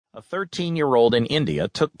A 13-year-old in India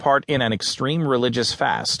took part in an extreme religious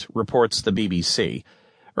fast, reports the BBC.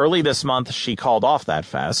 Early this month, she called off that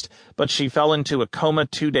fast, but she fell into a coma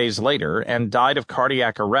 2 days later and died of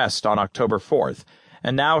cardiac arrest on October 4th.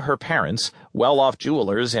 And now her parents, well-off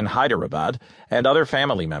jewelers in Hyderabad, and other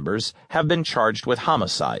family members have been charged with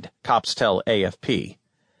homicide, cops tell AFP.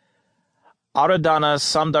 Aradhana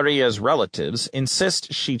Soundaria's relatives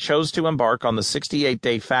insist she chose to embark on the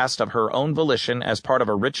 68-day fast of her own volition as part of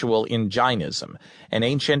a ritual in Jainism, an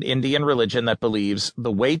ancient Indian religion that believes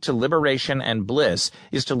the way to liberation and bliss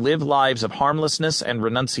is to live lives of harmlessness and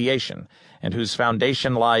renunciation, and whose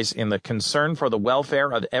foundation lies in the concern for the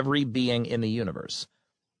welfare of every being in the universe.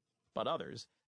 But others